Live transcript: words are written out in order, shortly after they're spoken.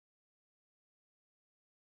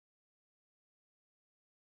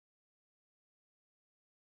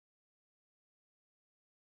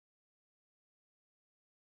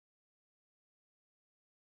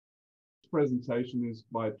presentation is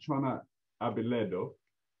by Chona Abeledo,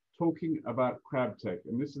 talking about CrabTECH.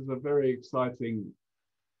 And this is a very exciting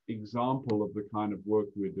example of the kind of work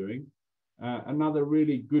we're doing. Another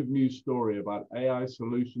really good news story about AI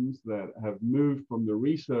solutions that have moved from the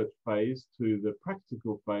research phase to the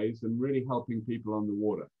practical phase and really helping people on the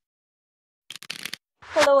water.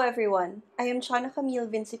 Hello everyone, I am Chona Camille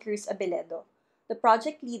Abeledo, the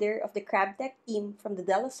project leader of the CrabTECH team from the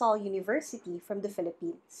De La Salle University from the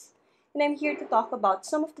Philippines. And I'm here to talk about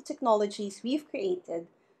some of the technologies we've created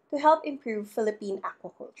to help improve Philippine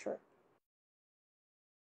aquaculture.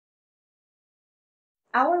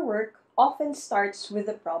 Our work often starts with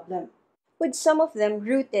a problem, with some of them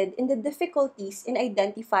rooted in the difficulties in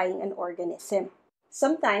identifying an organism.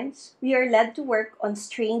 Sometimes, we are led to work on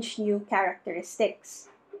strange new characteristics,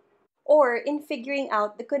 or in figuring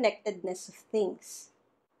out the connectedness of things.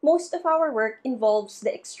 Most of our work involves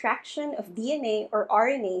the extraction of DNA or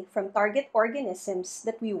RNA from target organisms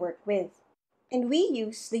that we work with. And we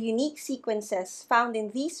use the unique sequences found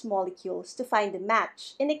in these molecules to find a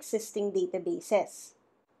match in existing databases.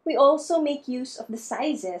 We also make use of the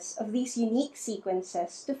sizes of these unique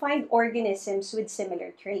sequences to find organisms with similar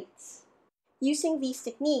traits. Using these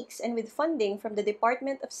techniques and with funding from the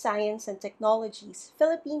Department of Science and Technology's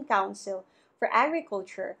Philippine Council for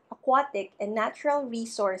Agriculture, Aquatic, and Natural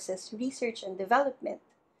Resources Research and Development,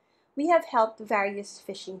 we have helped various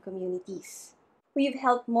fishing communities. We've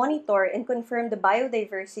helped monitor and confirm the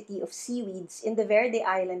biodiversity of seaweeds in the Verde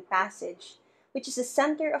Island Passage, which is the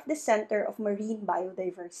center of marine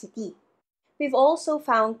biodiversity. We've also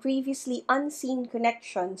found previously unseen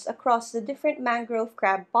connections across the different mangrove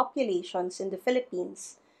crab populations in the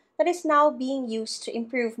Philippines that is now being used to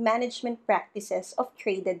improve management practices of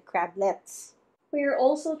traded crablets. We are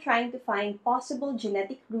also trying to find possible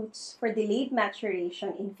genetic roots for delayed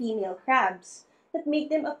maturation in female crabs that make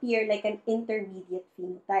them appear like an intermediate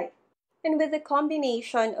phenotype. And with a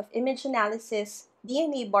combination of image analysis,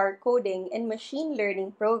 DNA barcoding, and machine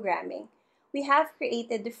learning programming, we have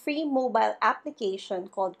created the free mobile application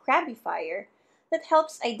called Crabifier that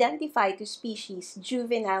helps identify to species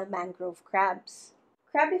juvenile mangrove crabs.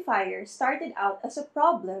 Crabifier started out as a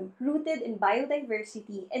problem rooted in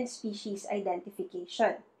biodiversity and species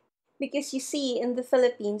identification. Because you see, in the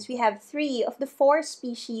Philippines, we have 3 of the 4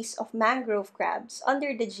 species of mangrove crabs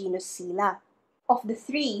under the genus Scylla. Of the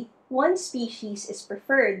 3, 1 species is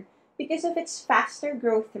preferred because of its faster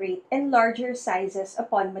growth rate and larger sizes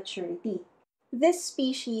upon maturity. This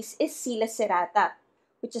species is Scylla serrata,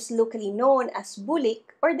 which is locally known as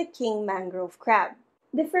bulik or the king mangrove crab.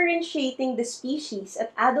 Differentiating the species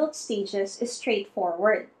at adult stages is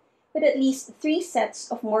straightforward, with at least 3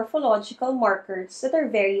 sets of morphological markers that are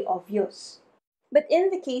very obvious. But in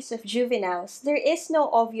the case of juveniles, there is no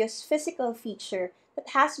obvious physical feature that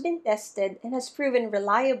has been tested and has proven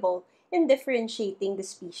reliable in differentiating the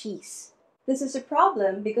species. This is a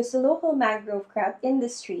problem because the local mangrove crab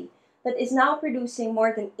industry that is now producing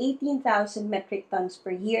more than 18,000 metric tons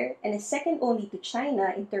per year and is second only to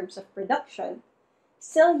China in terms of production,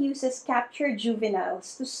 still uses captured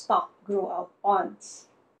juveniles to stock growout ponds.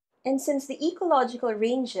 And since the ecological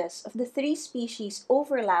ranges of the 3 species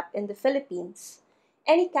overlap in the Philippines,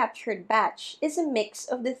 any captured batch is a mix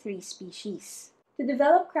of the 3 species. To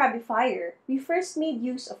develop Crabifier, we first made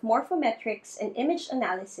use of morphometrics and image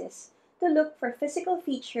analysis to look for physical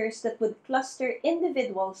features that would cluster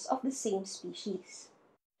individuals of the same species.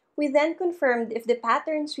 We then confirmed if the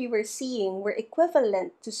patterns we were seeing were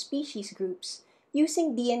equivalent to species groups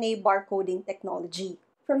using DNA barcoding technology.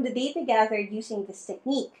 From the data gathered using this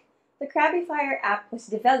technique, the Crabifier app was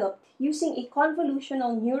developed using a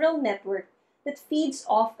convolutional neural network that feeds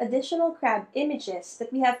off additional crab images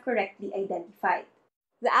that we have correctly identified.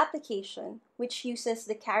 The application, which uses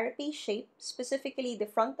the carapace shape, specifically the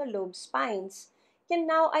frontal lobe spines, can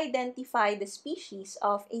now identify the species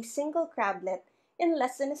of a single crablet in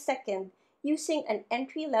less than a second using an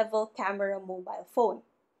entry-level camera mobile phone.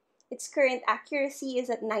 Its current accuracy is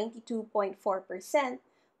at 92.4%,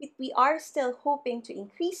 but we are still hoping to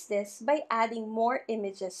increase this by adding more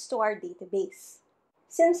images to our database.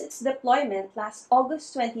 Since its deployment last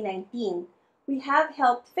August 2019, we have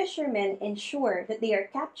helped fishermen ensure that they are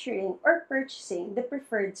capturing or purchasing the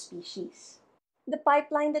preferred species. The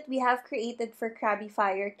pipeline that we have created for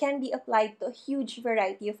Crabifier can be applied to a huge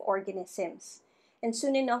variety of organisms, and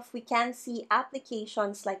soon enough we can see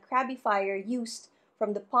applications like Crabifier used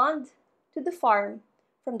from the pond to the farm,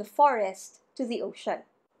 from the forest to the ocean.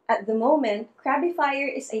 At the moment, Crabifier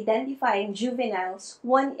is identifying juveniles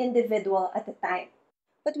one individual at a time.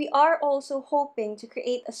 But we are also hoping to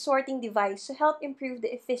create a sorting device to help improve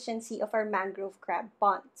the efficiency of our mangrove crab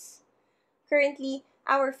ponds. Currently,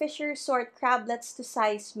 our fishers sort crablets to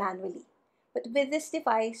size manually. But with this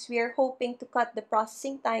device, we are hoping to cut the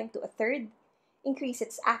processing time to a third, increase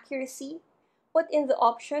its accuracy, put in the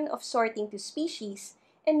option of sorting to species,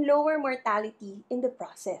 and lower mortality in the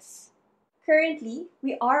process. Currently,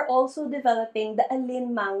 we are also developing the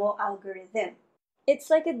ALINmango algorithm. It's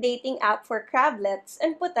like a dating app for crablets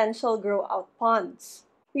and potential grow-out ponds.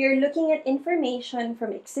 We are looking at information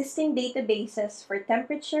from existing databases for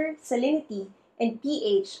temperature, salinity, and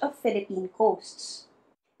pH of Philippine coasts.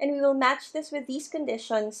 And we will match this with these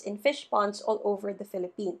conditions in fish ponds all over the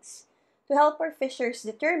Philippines to help our fishers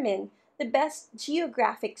determine the best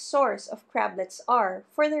geographic source of crablets are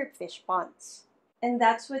for their fish ponds. And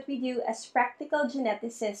that's what we do as practical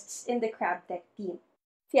geneticists in the CrabTECH team.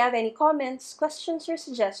 If you have any comments, questions, or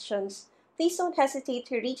suggestions, please don't hesitate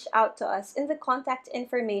to reach out to us in the contact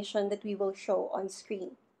information that we will show on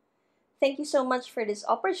screen. Thank you so much for this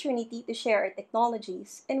opportunity to share our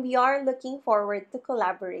technologies, and we are looking forward to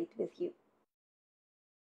collaborate with you.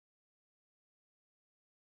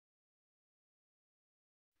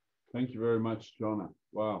 Thank you very much, Chona.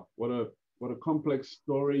 Wow, what a complex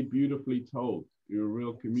story, beautifully told. You're a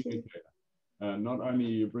real communicator. Not only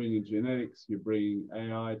are you bringing genetics, you're bringing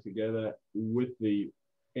AI together with the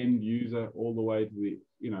end user all the way to the,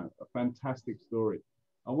 a fantastic story.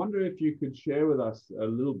 I wonder if you could share with us a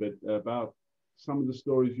little bit about some of the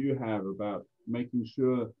stories you have about making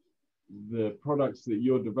sure the products that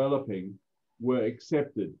you're developing were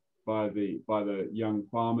accepted by the young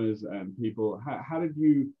farmers and people. How did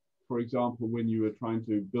you, for example, when you were trying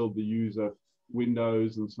to build the user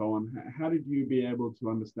windows and so on, how did you be able to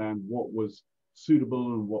understand what was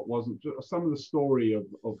suitable and what wasn't? Just some of the story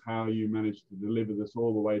of how you managed to deliver this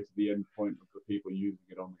all the way to the end point of the people using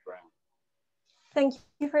it on the ground. Thank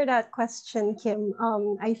you for that question, Kim.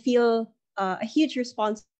 I feel a huge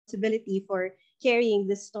responsibility for carrying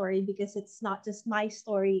this story because it's not just my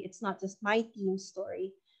story, it's not just my team's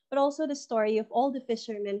story, but also the story of all the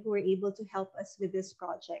fishermen who were able to help us with this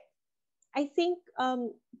project. I think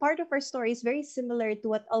part of our story is very similar to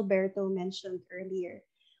what Alberto mentioned earlier.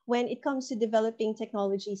 When it comes to developing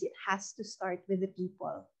technologies, it has to start with the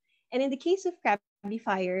people. And in the case of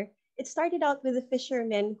Crabifier, it started out with the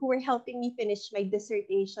fishermen who were helping me finish my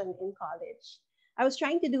dissertation in college. I was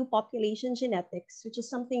trying to do population genetics, which is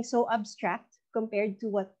something so abstract compared to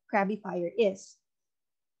what Crabifier is.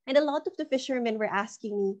 And a lot of the fishermen were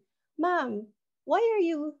asking me, Ma'am, why are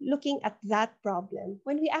you looking at that problem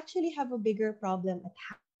when we actually have a bigger problem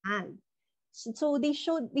at hand? So they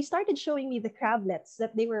started showing me the crablets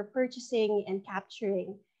that they were purchasing and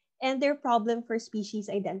capturing and their problem for species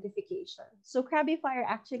identification. So Crabifier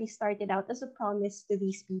actually started out as a promise to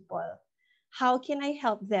these people. How can I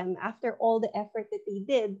help them after all the effort that they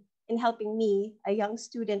did in helping me, a young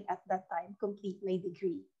student at that time, complete my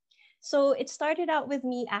degree? So it started out with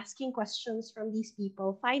me asking questions from these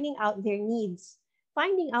people, finding out their needs,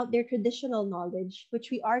 finding out their traditional knowledge,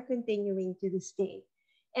 which we are continuing to this day.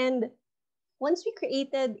 And once we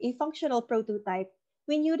created a functional prototype,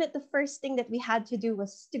 we knew that the first thing that we had to do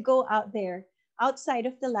was to go out there, outside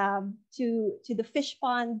of the lab, to the fish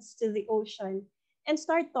ponds, to the ocean, and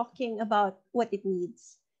start talking about what it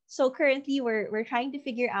needs. So currently, we're trying to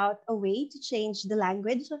figure out a way to change the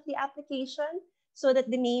language of the application so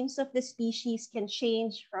that the names of the species can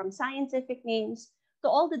change from scientific names to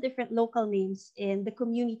all the different local names in the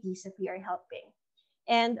communities that we are helping.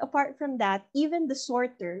 And apart from that, even the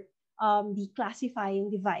sorter, the classifying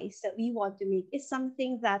device that we want to make is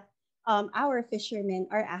something that our fishermen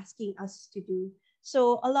are asking us to do.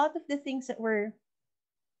 So a lot of the things that we're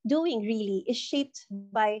doing really is shaped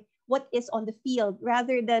by what is on the field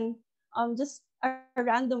rather than just a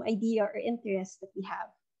random idea or interest that we have.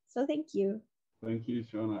 So thank you. Thank you,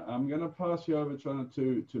 Chona. I'm going to pass you over, Chona,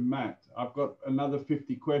 to Matt. I've got another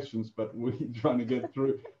 50 questions, but we're trying to get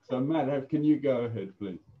through. So Matt, can you go ahead,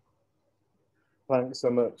 please? Thanks so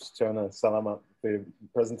much, Chona. Salamat for your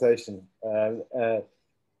presentation.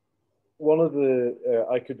 One of the,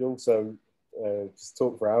 I could also just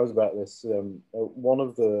talk for hours about this. One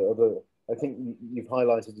of the other, I think you've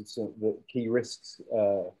highlighted the key risks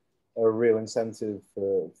are a real incentive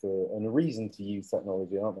for and a reason to use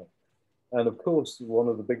technology, aren't they? And of course, one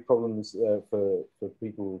of the big problems for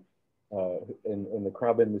people in the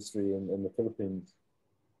crab industry in the Philippines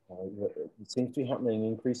it seems to be happening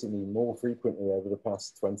increasingly more frequently over the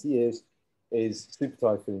past 20 years is super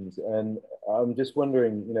typhoons. And I'm just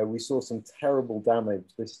wondering, we saw some terrible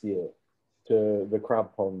damage this year to the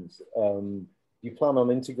crab ponds. Do you plan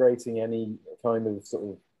on integrating any kind of sort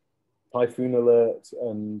of typhoon alert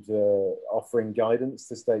and offering guidance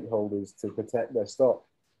to stakeholders to protect their stock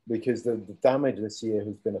because the damage this year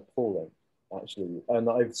has been appalling, actually, and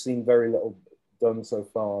I've seen very little done so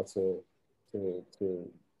far to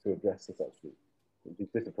address this, actually, which is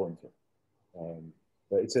disappointing.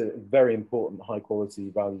 But it's a very important, high quality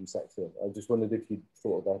value sector. I just wondered if you'd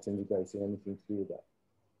thought about integrating anything to do with that.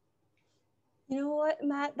 You know what,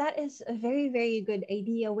 Matt? That is a very, very good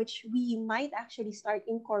idea, which we might actually start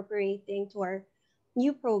incorporating to our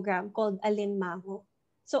new program called ALINmango.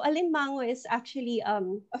 So ALINmango is actually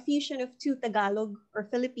a fusion of two Tagalog or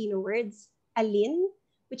Filipino words, alin,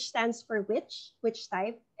 which stands for which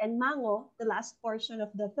type, and mango, the last portion of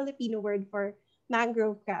the Filipino word for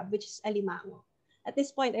mangrove crab, which is alimango. At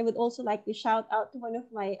this point, I would also like to shout out to one of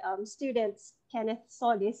my students, Kenneth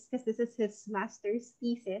Solis, because this is his master's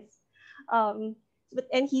thesis. Um,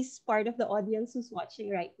 and he's part of the audience who's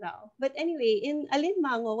watching right now. But anyway, in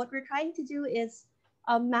ALINmango, what we're trying to do is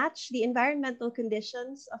match the environmental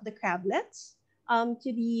conditions of the crablets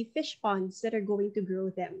to the fish ponds that are going to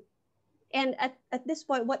grow them. And at this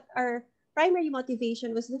point, what our primary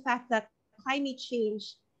motivation was the fact that climate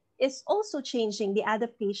change is also changing the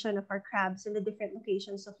adaptation of our crabs in the different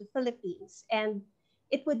locations of the Philippines. And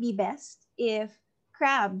it would be best if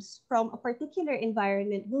crabs from a particular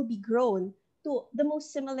environment will be grown to the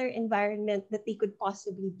most similar environment that they could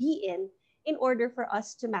possibly be in order for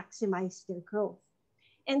us to maximize their growth.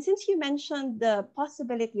 And since you mentioned the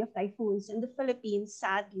possibility of typhoons, and the Philippines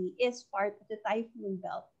sadly is part of the typhoon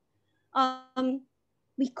belt,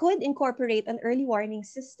 we could incorporate an early warning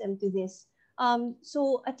system to this.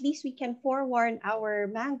 So at least we can forewarn our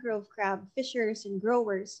mangrove crab fishers and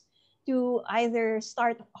growers to either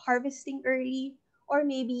start harvesting early or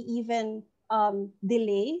maybe even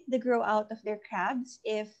delay the grow out of their crabs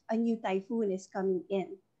if a new typhoon is coming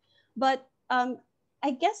in. But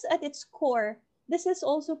I guess at its core, this is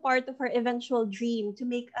also part of our eventual dream to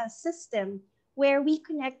make a system where we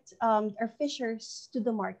connect our fishers to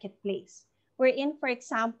the marketplace. Wherein, for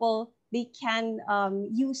example, they can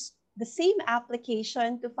use the same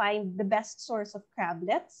application to find the best source of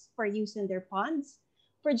crablets for use in their ponds,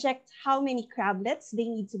 project how many crablets they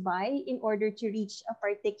need to buy in order to reach a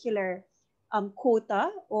particular quota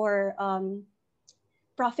or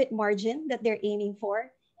profit margin that they're aiming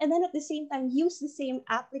for, and then at the same time use the same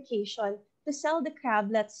application to sell the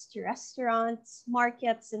crablets to restaurants,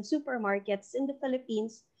 markets, and supermarkets in the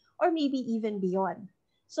Philippines, or maybe even beyond.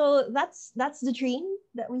 So that's the dream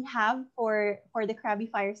that we have for the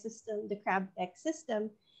Crabifier system, the CrabTECH system.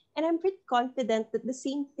 And I'm pretty confident that the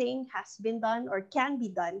same thing has been done or can be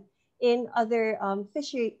done in other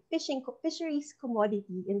fisheries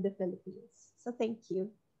commodity in the Philippines. So thank you.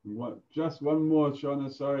 Just one more, Chona.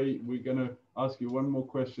 Sorry, we're going to ask you one more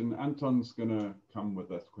question. Anton's going to come with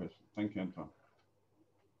that question. Thank you, Anton.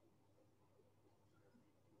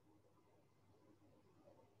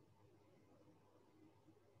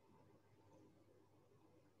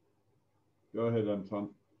 Go ahead, Anton.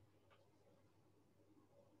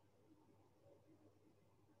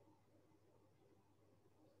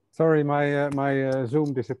 Sorry, my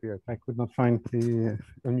Zoom disappeared. I could not find the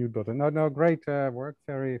unmute button. No, great work.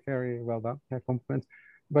 Very, very well done. Yeah, compliments.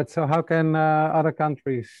 But so how can other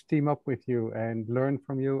countries team up with you and learn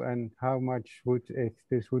from you? And how much would, if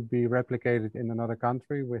this would be replicated in another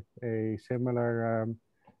country with a similar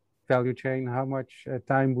value chain, how much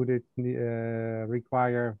time would it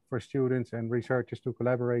require for students and researchers to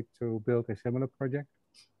collaborate to build a similar project?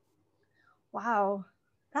 Wow,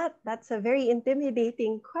 that's a very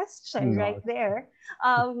intimidating question right there.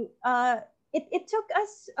 It took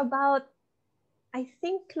us about, I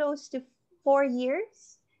think, close to 4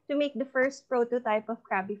 years to make the first prototype of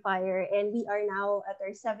Crabifier, and we are now at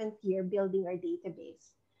our 7th year building our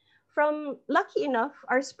database. From lucky enough,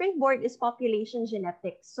 our springboard is population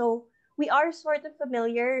genetics, so we are sort of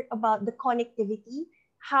familiar about the connectivity,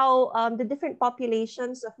 how the different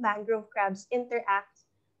populations of mangrove crabs interact,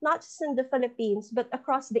 not just in the Philippines, but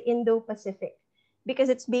across the Indo-Pacific, because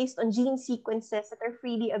it's based on gene sequences that are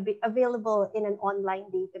freely available in an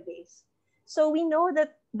online database. So we know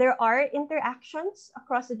that there are interactions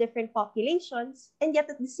across the different populations, and yet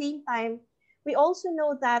at the same time, we also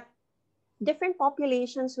know that different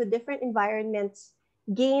populations with different environments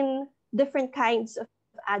gain different kinds of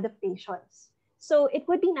adaptations. So it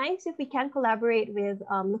would be nice if we can collaborate with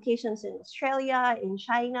locations in Australia, in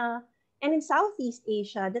China, and in Southeast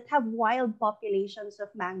Asia that have wild populations of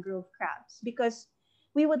mangrove crabs, because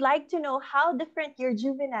we would like to know how different your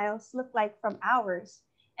juveniles look like from ours.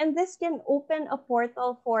 And this can open a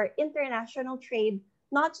portal for international trade,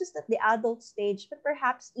 not just at the adult stage, but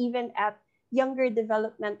perhaps even at younger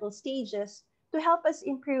developmental stages to help us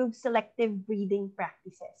improve selective breeding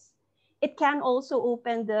practices. it can also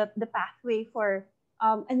open the pathway for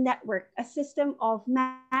a network, a system of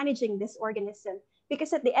managing this organism.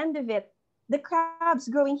 Because at the end of it, the crabs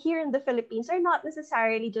growing here in the Philippines are not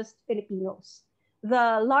necessarily just Filipinos.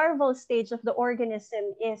 The larval stage of the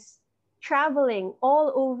organism is traveling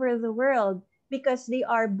all over the world because they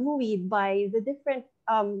are buoyed by the different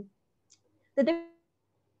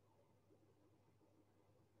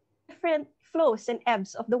flows and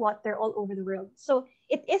ebbs of the water all over the world. So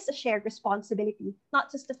it is a shared responsibility,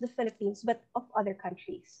 not just of the Philippines, but of other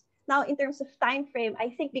countries. Now, in terms of time frame, I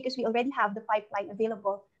think because we already have the pipeline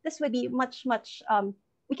available, this would be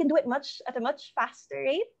we can do it at a much faster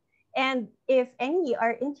rate. And if any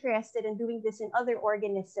are interested in doing this in other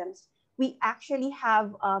organisms, we actually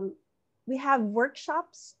we have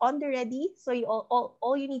workshops on the ready. So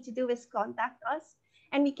all you need to do is contact us,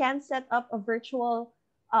 and we can set up a virtual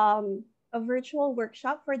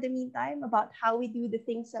workshop for the meantime about how we do the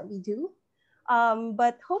things that we do.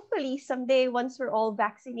 But hopefully someday, once we're all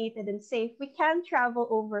vaccinated and safe, we can travel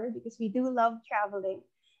over because we do love traveling.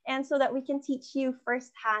 And so that we can teach you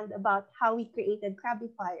firsthand about how we created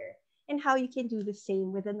Crabifier and how you can do the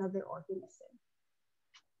same with another organism.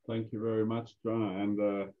 Thank you very much, Chona. And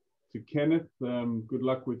to Kenneth, good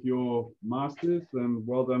luck with your masters, and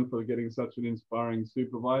well done for getting such an inspiring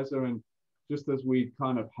supervisor. And just as we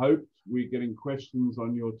kind of hoped, we're getting questions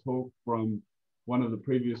on your talk from one of the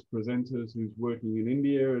previous presenters who's working in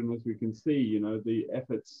India. And as we can see, you know, the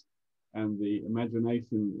efforts and the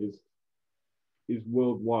imagination is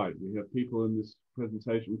worldwide. We have people in this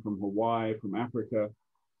presentation from Hawaii, from Africa,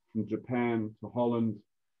 from Japan to Holland,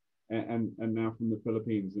 and now from the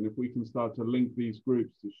Philippines. And if we can start to link these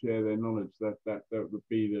groups to share their knowledge, that would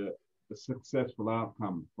be the successful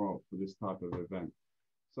outcome for this type of event.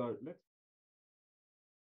 So let's